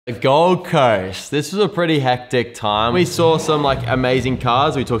The Gold Coast. This was a pretty hectic time. We saw some like amazing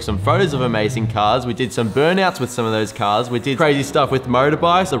cars. We took some photos of amazing cars. We did some burnouts with some of those cars. We did crazy stuff with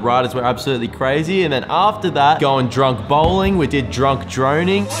motorbikes. The riders were absolutely crazy. And then after that, going drunk bowling. We did drunk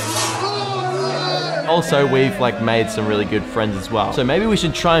droning. Also, we've like made some really good friends as well. So maybe we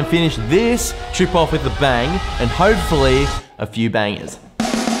should try and finish this trip off with a bang and hopefully a few bangers.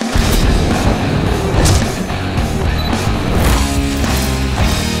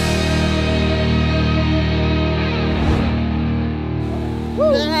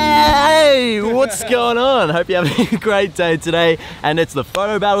 Hey, what's going on? Hope you're having a great day today. And it's the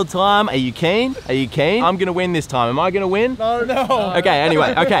photo battle time. Are you keen? Are you keen? I'm gonna win this time. Am I gonna win? No. Okay,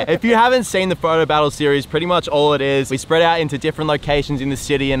 anyway, okay. If you haven't seen the photo battle series, pretty much all it is, we spread out into different locations in the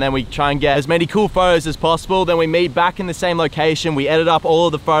city and then we try and get as many cool photos as possible. Then we meet back in the same location. We edit up all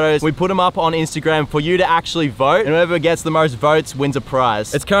of the photos. We put them up on Instagram for you to actually vote. And whoever gets the most votes wins a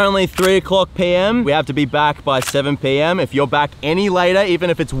prize. It's currently 3:00 p.m. We have to be back by 7 p.m. If you're back any later, even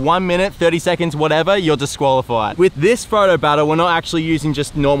if it's 1 minute, 30 seconds, whatever, you're disqualified. With this photo battle, we're not actually using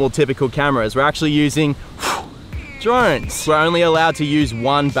just normal typical cameras. We're actually using drones. We're only allowed to use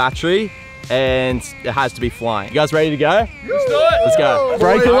one battery and it has to be flying. You guys ready to go? Let's do it. Let's go.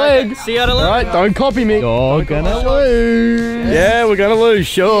 Break a leg. See you at 11. All right, don't copy me. You're gonna lose. Yeah, we're gonna lose,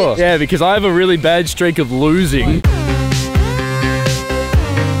 sure. Yeah, because I have a really bad streak of losing.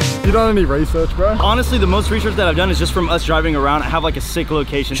 You done any research, bro? Honestly, the most research that I've done is just from us driving around. I have like a sick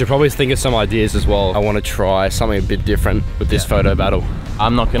location. Should probably think of some ideas as well. I want to try something a bit different with this photo battle.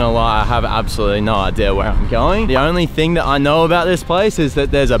 I'm not gonna lie, I have absolutely no idea where I'm going. The only thing that I know about this place is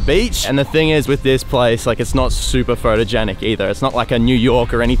that there's a beach. And the thing is with this place, like it's not super photogenic either. It's not like a New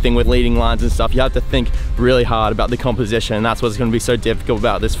York or anything with leading lines and stuff. You have to think really hard about the composition. And that's what's gonna be so difficult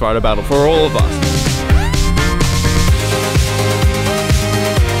about this photo battle for all of us.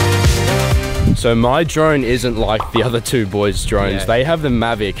 So my drone isn't like the other two boys' drones. Yeah. They have the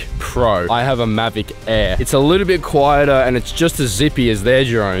Mavic Pro. I have a Mavic Air. It's a little bit quieter and it's just as zippy as their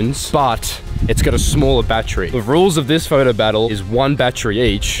drones, but it's got a smaller battery. The rules of this photo battle is one battery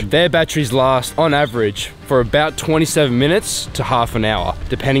each. Their batteries last, on average, for about 27 minutes to half an hour,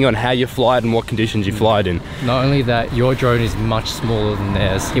 depending on how you fly it and what conditions you fly it in. Not only that, your drone is much smaller than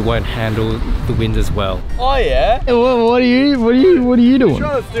theirs. It won't handle the wind as well. Oh yeah? Hey, what are you doing? You're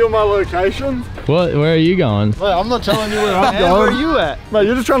trying to steal my location? What? Where are you going? Mate, I'm not telling you where I'm going. Where are you at? Mate,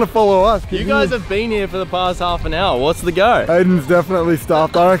 you're just trying to follow us. You guys have been here for the past half an hour. What's the go? Hayden's definitely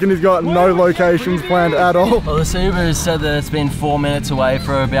stuffed. I reckon he's got no locations planned at all. Well, the Subaru said that it's been 4 minutes away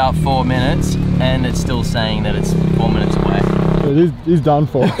for about 4 minutes, and it's still saying that it's 4 minutes away. Yeah, he's done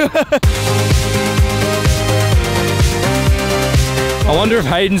for. I wonder if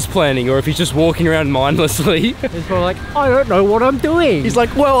Hayden's planning or if he's just walking around mindlessly. He's probably like, I don't know what I'm doing. He's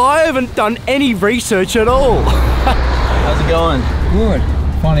like, well, I haven't done any research at all. How's it going? Good.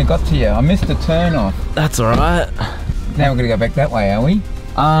 Finally got to you. I missed the turn off. That's all right. Now we're gonna go back that way, are we?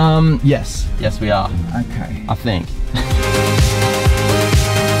 Yes. Yes, we are. Okay. I think.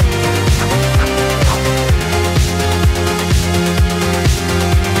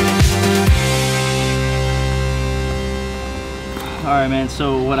 All right, man.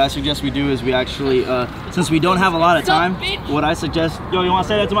 So what I suggest we do is we actually, since we don't have a lot of time, what I suggest, yo, you want to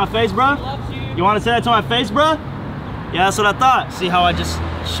say that to my face, bro? You want to say that to my face, bro? Yeah, that's what I thought. See how I just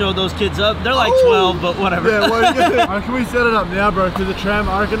showed those kids up? They're like 12, but whatever. Yeah, what are you gonna do? How can we set it up now, bro? Because the tram,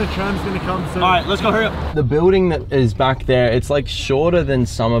 I reckon the tram's gonna come soon. All right, let's go, hurry up. The building that is back there, it's like shorter than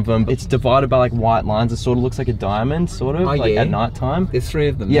some of them. It's divided by like white lines. It sort of looks like a diamond, sort of, like at night time. There's 3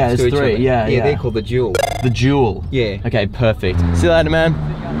 of them. Yeah, next there's to each 3. other. Yeah, they're called the Jewel. The Jewel. Yeah. Okay, perfect. See you later, man.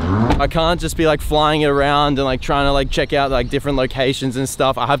 I can't just be like flying it around and like trying to like check out like different locations and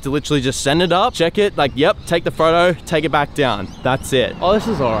stuff. I have to literally just send it up, check it, like, yep, take the photo, take it back down. That's it. Oh, this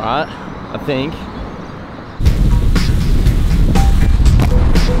is all right, I think.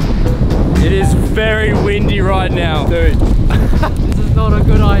 It is very windy right now, dude. This is not a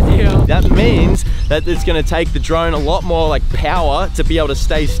good idea. That means that it's gonna take the drone a lot more like power to be able to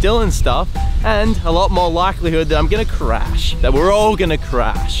stay still and stuff, and a lot more likelihood that I'm gonna crash, that we're all gonna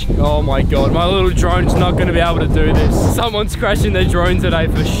crash. Oh my God, my little drone's not gonna be able to do this. Someone's crashing their drone today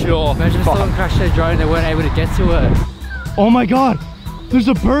for sure. Imagine if someone crashed their drone, they weren't able to get to it. Oh my God, there's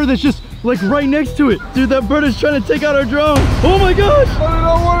a bird that's just like right next to it. Dude, that bird is trying to take out our drone. Oh my gosh. I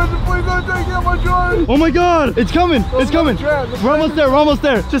don't want it to please don't take out my drone. Oh my God, it's coming, it's coming. We're almost there, we're almost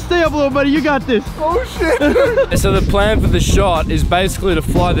there. Just stay up a little, buddy, you got this. Oh shit. So the plan for the shot is basically to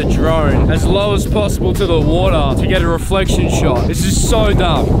fly the drone as low as possible to the water to get a reflection shot. This is so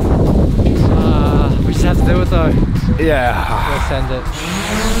dumb. We just have to do it though. Yeah. We'll send it.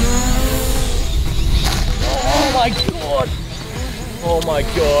 Oh my god! Oh my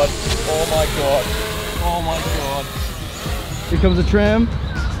god! Oh my god! Oh my god! Here comes a tram.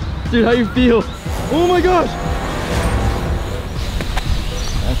 Dude, how you feel? Oh my gosh!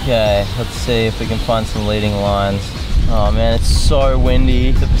 Okay, let's see if we can find some leading lines. Oh man, it's so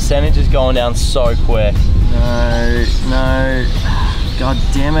windy. The percentage is going down so quick. No, no. God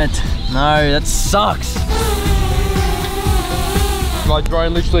damn it. No, that sucks. My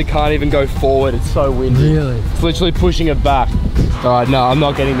drone literally can't even go forward. It's so windy. Really? It's literally pushing it back. Alright, no, I'm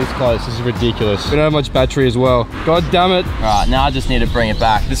not getting this close. This is ridiculous. We don't have much battery as well. God damn it. Alright, now I just need to bring it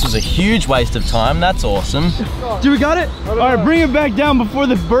back. This was a huge waste of time. That's awesome. Dude, we got it? Alright, bring it back down before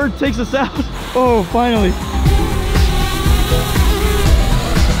the bird takes us out. Oh, finally.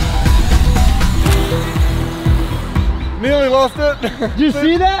 Nearly lost it. Did you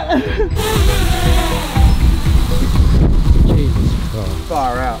see that? Jesus Christ.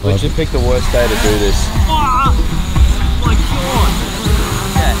 Far out. Literally picked the worst day to do this. Oh my god.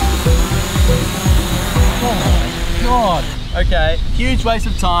 Okay. Oh my god. Okay, huge waste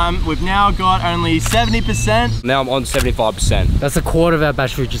of time. We've now got only 70%. Now I'm on 75%. That's a quarter of our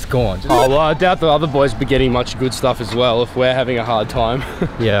battery just gone. Oh, well, I doubt the other boys be getting much good stuff as well if we're having a hard time.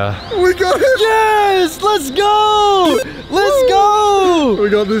 Yeah. We got it. Yes, let's go. Let's go. We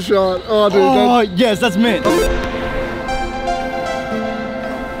got this shot. Oh, dude. Oh, yes, that's mint.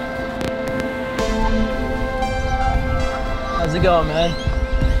 How's it going, man?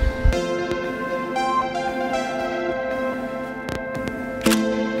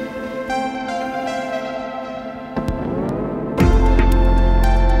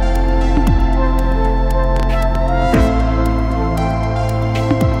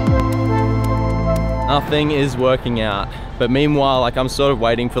 Nothing is working out. But meanwhile, like I'm sort of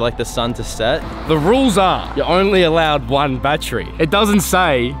waiting for like the sun to set. The rules are you're only allowed one battery. It doesn't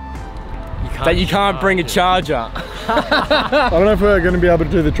say that you can't bring a charger. I don't know if we're going to be able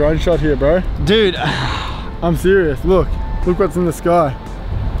to do the drone shot here, bro. Dude, I'm serious. Look what's in the sky.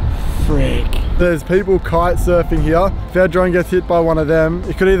 frick. There's people kite surfing here. If our drone gets hit by one of them,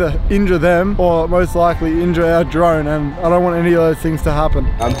 it could either injure them or most likely injure our drone, and I don't want any of those things to happen.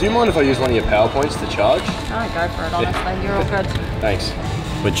 Do you mind if I use one of your power points to charge? No, go for it, honestly. You're all good. Thanks.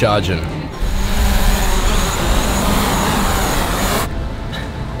 We're charging.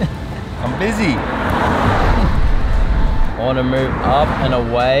 I'm busy. I want to move up and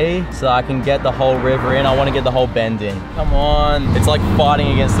away so I can get the whole river in. I want to get the whole bend in. Come on. It's like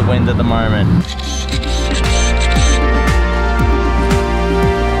fighting against the wind at the moment.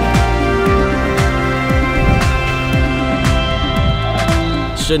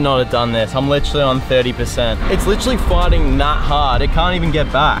 Should not have done this. I'm literally on 30%. It's literally fighting that hard. It can't even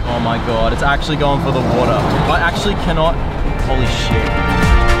get back. Oh my God, it's actually going for the water. I actually cannot, holy shit.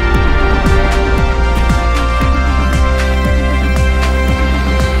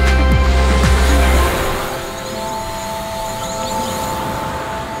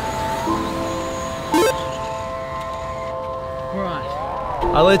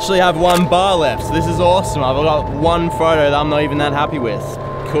 I literally have one bar left, so this is awesome. I've got one photo that I'm not even that happy with.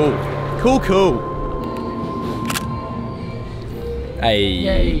 Cool. Cool, cool. Hey.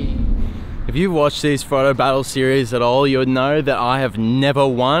 Yay. If you've watched these photo battle series at all, you would know that I have never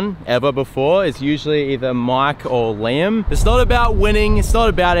won ever before. It's usually either Mike or Liam. It's not about winning, it's not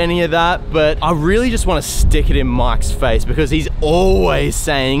about any of that, but I really just want to stick it in Mike's face because he's always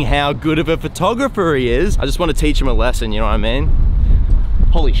saying how good of a photographer he is. I just want to teach him a lesson, you know what I mean?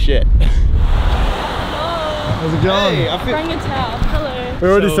 Holy shit. How's it going? Hey, bring a towel. Hello. We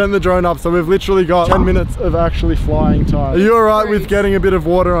already sent the drone up, so we've literally got 10 minutes of actually flying time. Are you alright with getting a bit of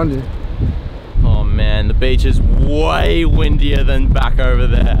water on you? Oh man, the beach is way windier than back over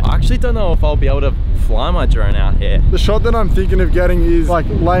there. I actually don't know if I'll be able to fly my drone out here. The shot that I'm thinking of getting is like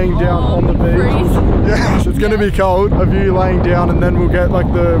laying down on the beach. Yes, it's gonna be cold of you laying down, and then we'll get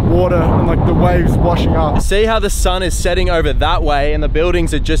like the water and like the waves washing up. See how the sun is setting over that way and the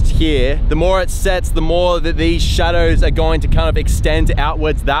buildings are just here. The more it sets, the more that these shadows are going to kind of extend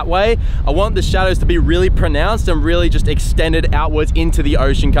outwards that way. I want the shadows to be really pronounced and really just extended outwards into the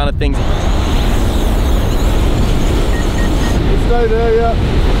ocean kind of things. Stay there, yeah.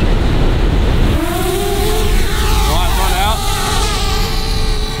 Right, run out.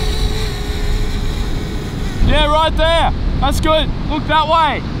 Yeah, right there. That's good. Look that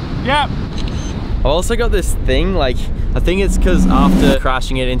way. Yep. I've also got this thing, like, I think it's because after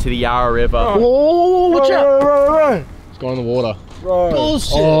crashing it into the Yarra River. Whoa, watch out. Right. It's going in the water. Right.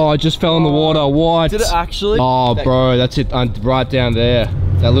 Bullshit. Oh, I just fell in the water. What? Did it actually? Oh, bro, that's it. Right down there.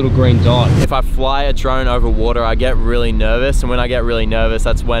 That little green dot. If I fly a drone over water, I get really nervous, and when I get really nervous,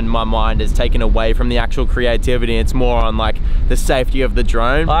 that's when my mind is taken away from the actual creativity. It's more on like the safety of the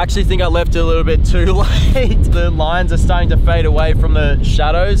drone. I actually think I left it a little bit too late. The lines are starting to fade away from the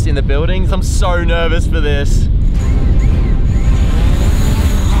shadows in the buildings. I'm so nervous for this.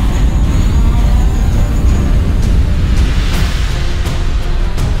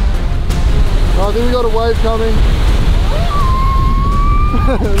 I think we got a wave coming.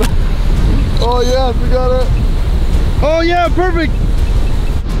 Oh yes, we got it. Oh yeah, perfect.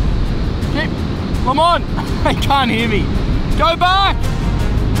 Come on. They can't hear me. Go back.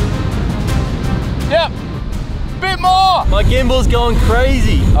 Yep. Bit more. My gimbal's going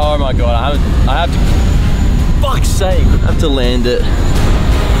crazy. Oh my god, I have to, fuck's sake, I have to land it.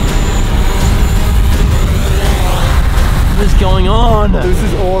 What is going on? This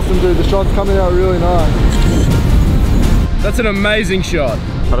is awesome, dude. The shot's coming out really nice. That's an amazing shot.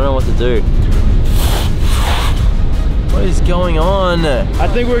 I don't know what to do. What is going on? I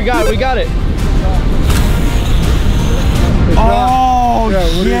think we got it. Oh, Yeah,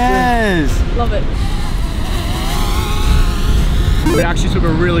 yes! Love it. We actually took a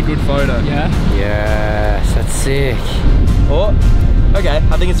really good photo. Yeah? Yes, that's sick. Oh, okay,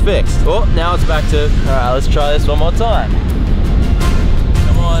 I think it's fixed. Oh, now it's back to, all right, let's try this one more time.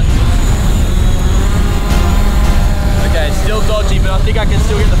 Come on. Okay, still dodgy, but I think I can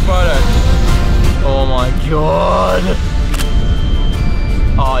still get the photo. Oh my god.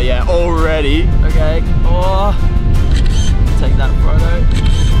 Oh yeah, already. Okay, oh. Take that photo,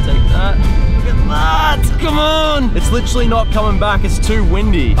 take that. Look at that, come on. It's literally not coming back, it's too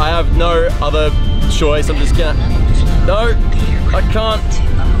windy. I have no other choice, I'm just gonna, no, I can't.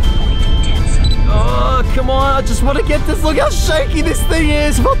 Oh, come on, I just want to get this. Look how shaky this thing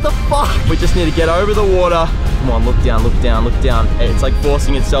is. What the fuck? We just need to get over the water. Come on, look down, look down, look down. It's like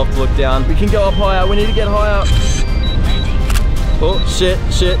forcing itself to look down. We can go up higher. We need to get higher. Oh, shit,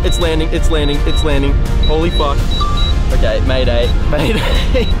 shit. It's landing, it's landing, it's landing. Holy fuck. Okay, mayday,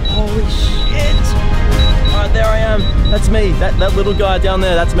 mayday. Holy shit. All right, there I am. That's me. That little guy down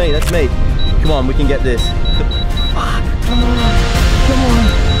there, that's me, that's me. Come on, we can get this. Fuck, come on, come on.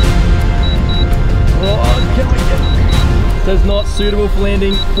 Oh, can we get it? Says not suitable for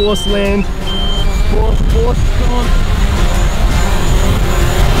landing. Force land. Force, come on.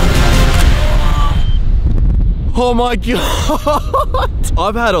 Oh my god.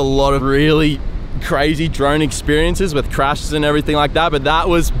 I've had a lot of really crazy drone experiences with crashes and everything like that, but that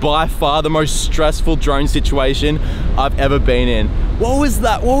was by far the most stressful drone situation I've ever been in. What was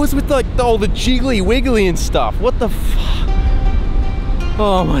that? What was with like all the jiggly wiggly and stuff? What the fuck?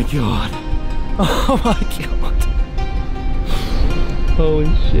 Oh my god. Oh my god. Holy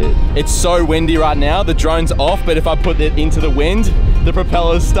shit. It's so windy right now, the drone's off, but if I put it into the wind, the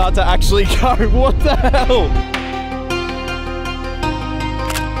propellers start to actually go. What the hell?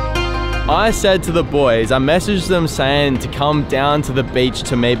 I said to the boys, I messaged them saying to come down to the beach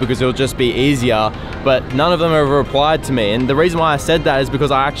to me because it'll just be easier, but none of them have replied to me. And the reason why I said that is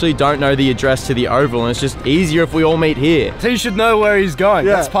because I actually don't know the address to the oval, and it's just easier if we all meet here. He should know where he's going.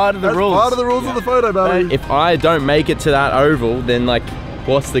 Yeah, that's part of the rules. Part of the rules of the photo, buddy. If I don't make it to that oval, then like,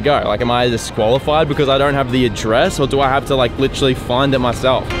 what's the go? Like, am I disqualified because I don't have the address, or do I have to like literally find it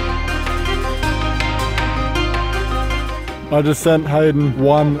myself? I just sent Hayden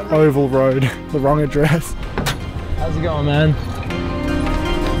one oval road, the wrong address. How's it going, man?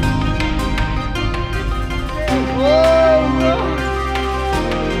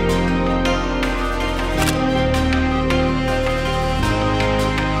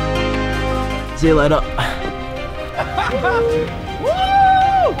 See you later.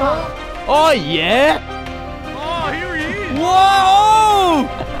 Oh yeah! Oh, here he is! Whoa!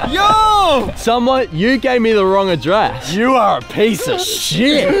 Yo! Someone, you gave me the wrong address. You are a piece of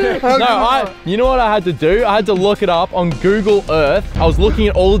shit. No, you know what I had to do? I had to look it up on Google Earth. I was looking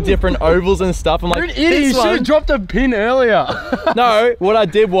at all the different ovals and stuff. I'm like, you're an idiot. You should have dropped a pin earlier. No, what I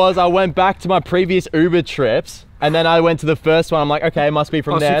did was I went back to my previous Uber trips, and then I went to the first one. I'm like, okay, it must be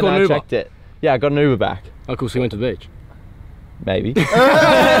from there, and I checked it. Yeah, I got an Uber back. Oh, cool, so you went to the beach? Maybe.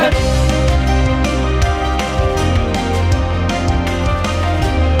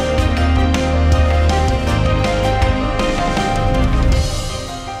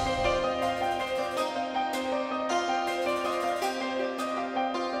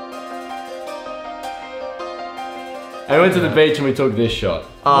 I went to the beach and we took this shot.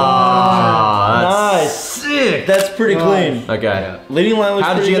 Ah, that's Nice. sick. That's pretty clean. Okay. Leading line looks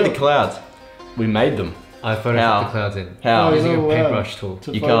How did pretty you get good. the clouds? We made them. I photoshopped the clouds in. How? Using a no, paintbrush tool.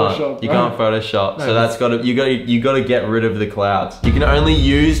 You can't Photoshop. So that's you got to get rid of the clouds. You can only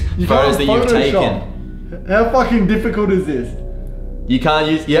use photos that you've taken. How fucking difficult is this? You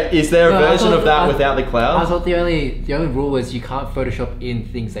can't use. Yeah, is there a version of that without the I clouds? thought the only rule was you can't Photoshop in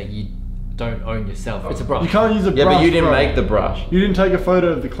things that you don't own yourself. It's a brush. You can't use a brush. Yeah, but you didn't bro. make the brush. You didn't take a photo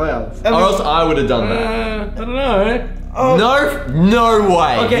of the clouds. Or else I would have done that. I don't know. No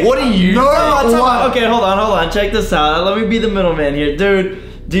way. Okay. What are you? Okay, hold on. Check this out. Let me be the middleman here, dude.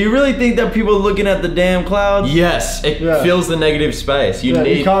 Do you really think that people are looking at the damn clouds? Yes, it fills the negative space. You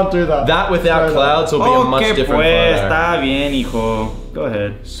You can't do that. That without clouds will be a much different photo. Está bien, hijo. Go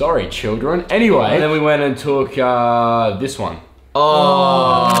ahead. Sorry, children. Anyway, and then we went and took this one.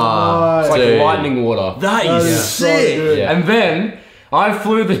 Oh, It's like dude. lightning water. That is sick. good. Yeah. And then I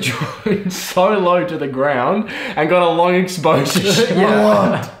flew the drone so low to the ground and got a long exposure shot.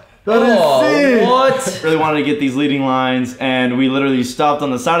 What? That is sick. What? Really wanted to get these leading lines, and we literally stopped on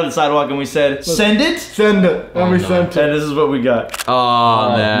the side of the sidewalk and we said, "Send it." Send it. And we sent it. And this is what we got. Oh,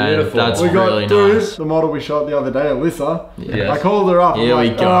 man, beautiful. that's We got really dude, nice. the model we shot the other day, Alyssa. Yes. I called her up. I'm Here we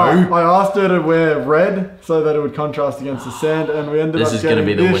like, go. I asked her to wear red so that it would contrast against the sand, and we ended up This is going to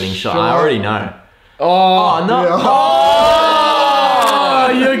be getting the this winning shot. I already know. Oh, no. Yeah. Oh,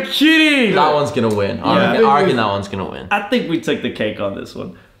 you're kidding. That one's going to win. I reckon that one's going to win. I think we took the cake on this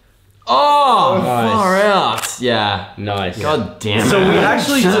one. Oh, Nice. far out. Yeah. Nice. God damn it. So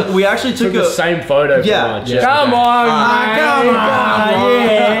we actually took the same photo. Yeah. pretty much. Come on,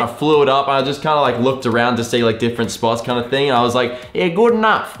 man. I flew it up and I just kind of like looked around to see like different spots kind of thing. And I was like, yeah, good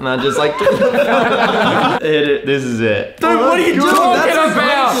enough. And I just like, hit it. This is it. Dude, what are you talking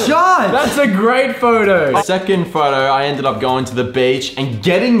about? shot. That's a great photo. Second photo, I ended up going to the beach and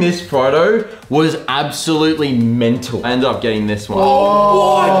getting this photo was absolutely mental. I ended up getting this one.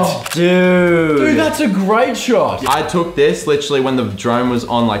 What? Dude, That's a great shot. I took this literally when the drone was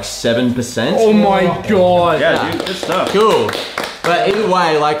on like 7%. Oh my god. yeah, dude, good stuff. Cool. But either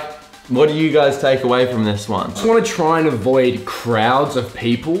way, like, what do you guys take away from this one? I just want to try and avoid crowds of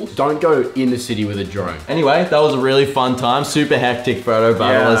people. Don't go in the city with a drone. Anyway, that was a really fun time. Super hectic photo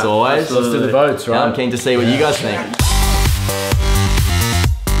battle Yeah, as always. absolutely. Let's do the votes, Yeah, right? I'm keen to see what you guys think.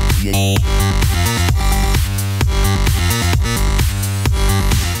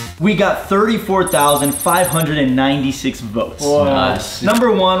 We got 34,596 votes. Nice.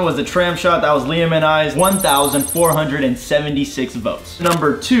 Number one was the tram shot. That was Liam and I's 1,476 votes.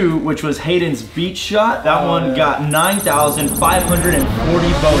 Number two, which was Hayden's beach shot. That one got 9,540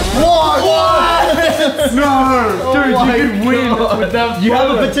 votes. What? No! Dude, you could win with that. You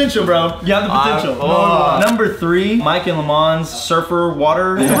have a potential, bro. You have the potential. Number three, Mike and Lamont's surfer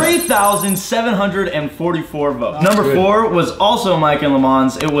water. 3,744 votes. Number four was also Mike and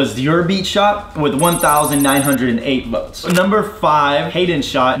Lamont's. It was your beat shot with 1,908 votes. Number five, Hayden's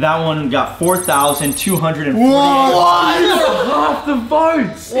shot. That one got 4,248. Half the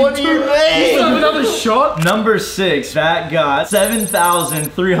votes. What do you mean? Another shot? Number six, that got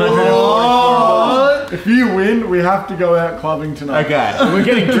 7,344 votes. If you win, we have to go out clubbing tonight. Okay. We're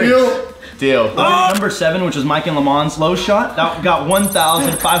getting drinks. Deal. Number seven, which was Mike and Lamont's low shot, that got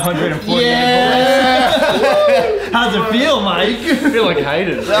 1,548 votes. How's it feel, Mike? I feel like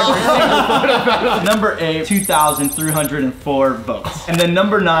Hayden. Number eight, 2,304 votes. And then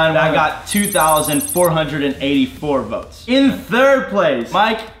number nine, that got 2,484 votes. In third place,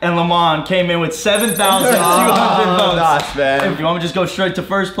 Mike and Lamont came in with 7,200 votes. Nice, man. If you want me to just go straight to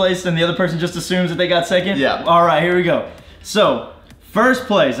first place and the other person just assumes that they got second? Yeah. All right, here we go. So, first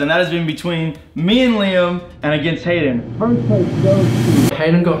place, and that has been between me and Liam and against Hayden. First place goes to...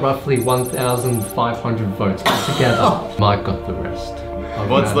 Hayden got roughly 1,500 votes together. Mike got the rest.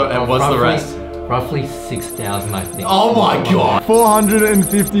 What's the rest? Roughly 6,000, I think. Oh my god.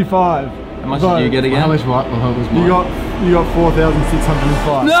 455. How much did you get again? How much was You got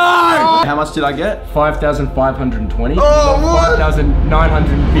 4,605. No! How much did I get? 5,520. Oh, what?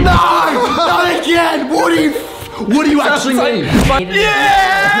 5,950. No! Not again! What do you actually mean?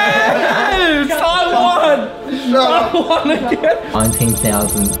 Yes! I won! I won again!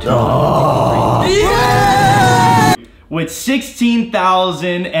 19,000. Yeah! With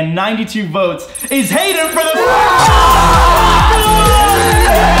 16,092 votes is Hayden for the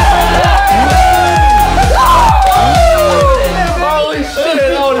Holy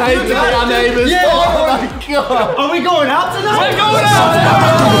shit, I would hate to be our neighbors. Yeah. Oh my god. Are we going out tonight? We're going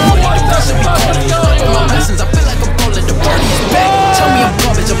out!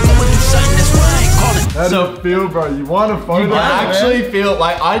 How does it feel, bro? You want a photo? I actually feel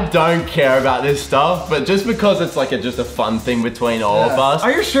like I don't care about this stuff, but just because it's like just a fun thing between all of us.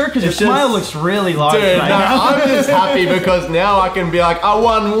 Are you sure? Because your smile looks really large. Dude, right no, now. I'm just happy because now I can be like, I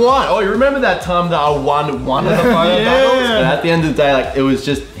won one. Oh, you remember that time that I won one of the photo battles? But at the end of the day, like, it was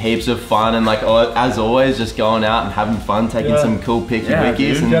just heaps of fun and like, as always, just going out and having fun, taking some cool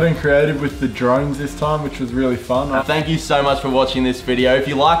wickies. And getting creative with the drones this time, which was really fun. Thank you so much for watching this video. If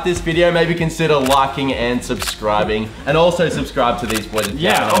you like this video, maybe consider liking and subscribing, and also subscribe to these boys.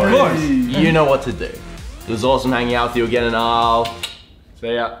 Yeah, of course. You know what to do. It was awesome hanging out with you again, and I'll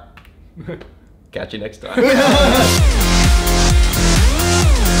see ya. Catch you next time.